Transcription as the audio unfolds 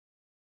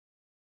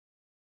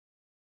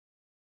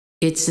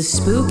It's the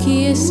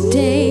spookiest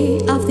day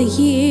of the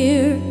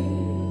year,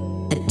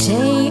 a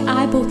day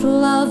I both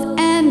love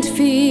and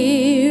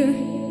fear.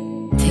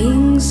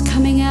 Things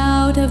coming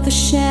out of the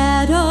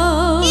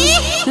shadows,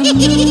 the moon,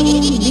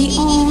 the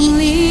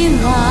only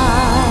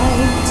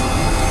light.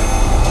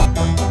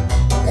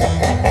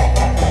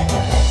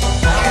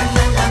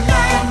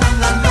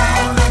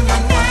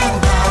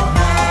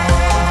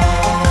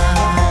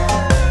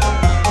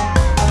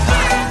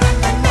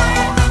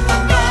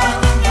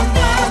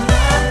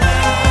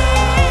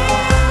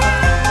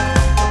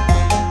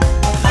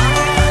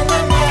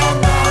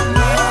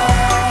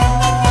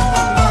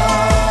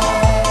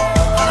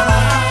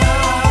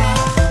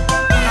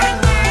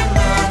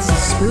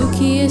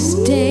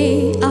 Spookiest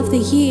day of the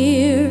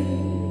year,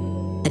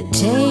 a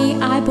day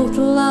I both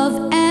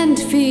love and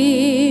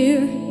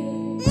fear.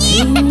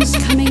 Things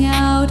coming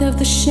out of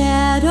the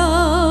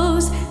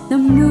shadows, the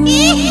moon,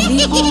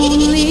 the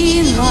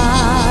only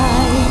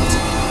light.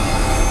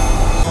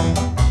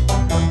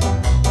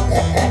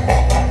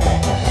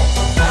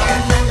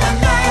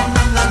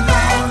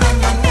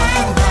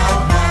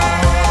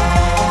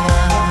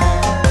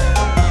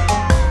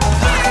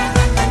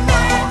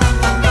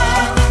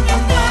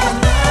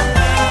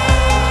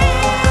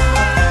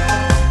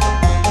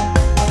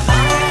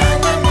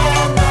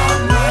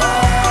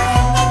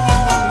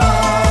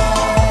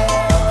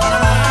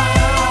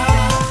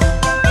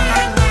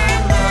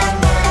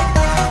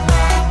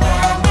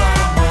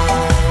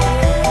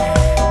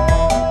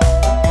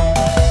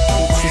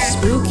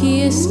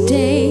 Spookiest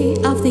day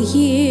of the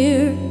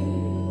year,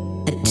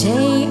 a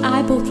day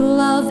I both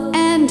love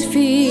and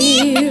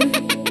fear.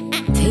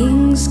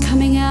 Things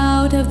coming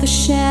out of the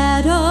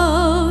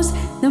shadows,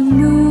 the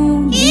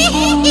moon, the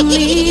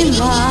only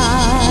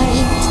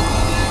light.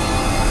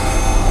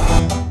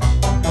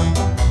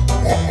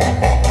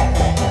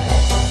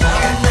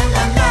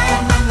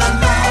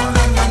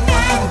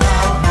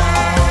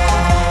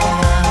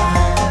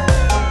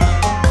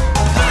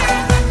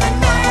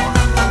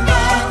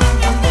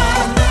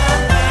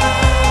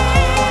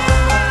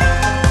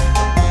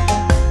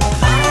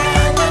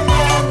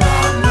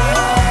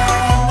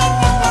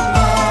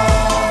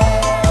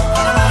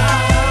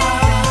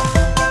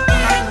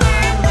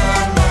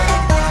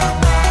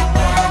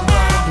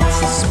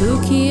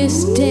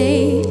 Spookiest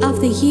day of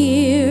the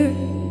year,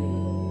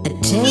 a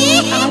day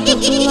I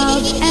both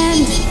love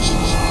and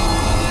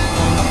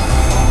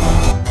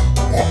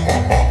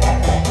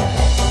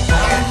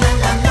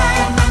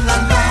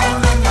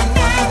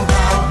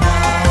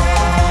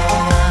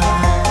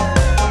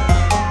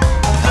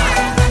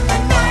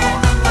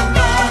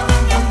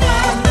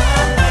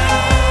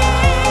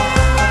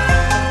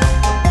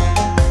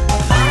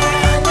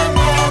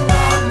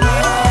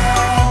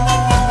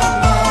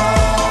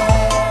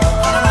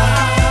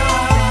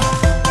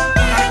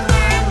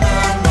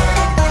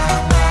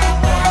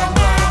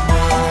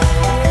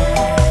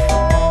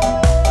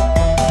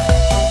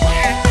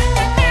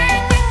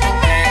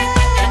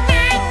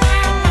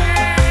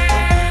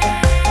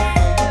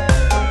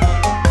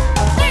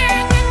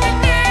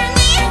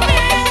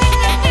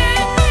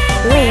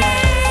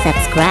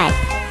subscribe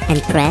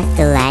and press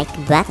the like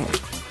button.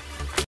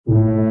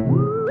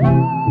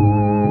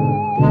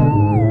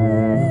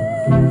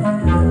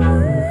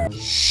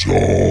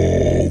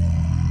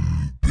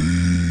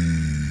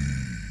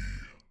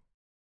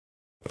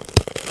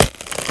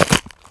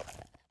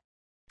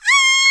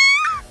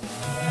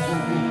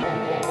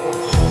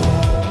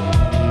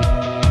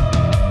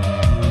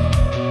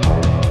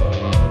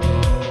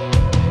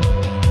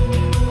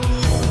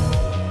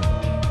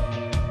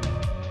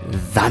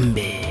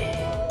 Zombie.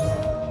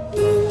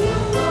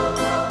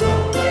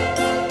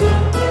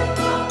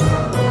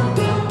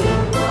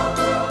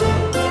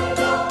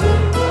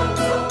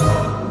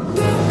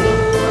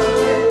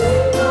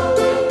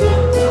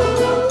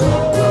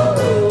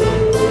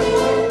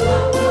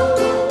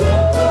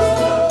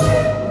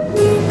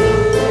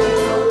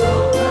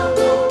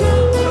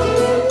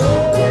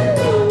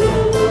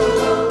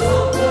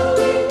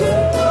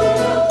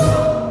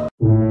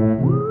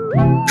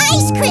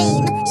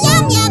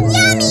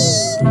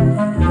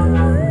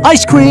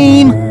 Ice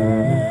cream!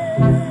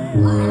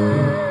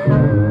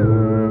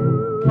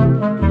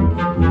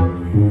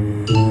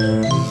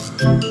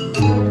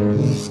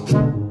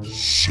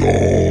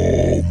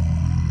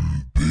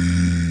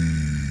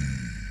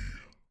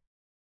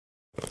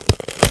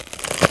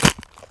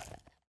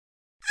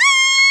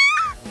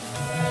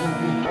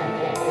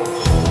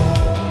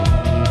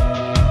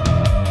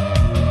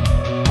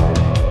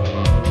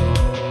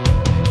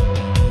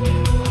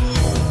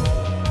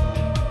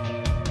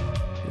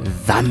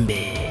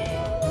 Zombie.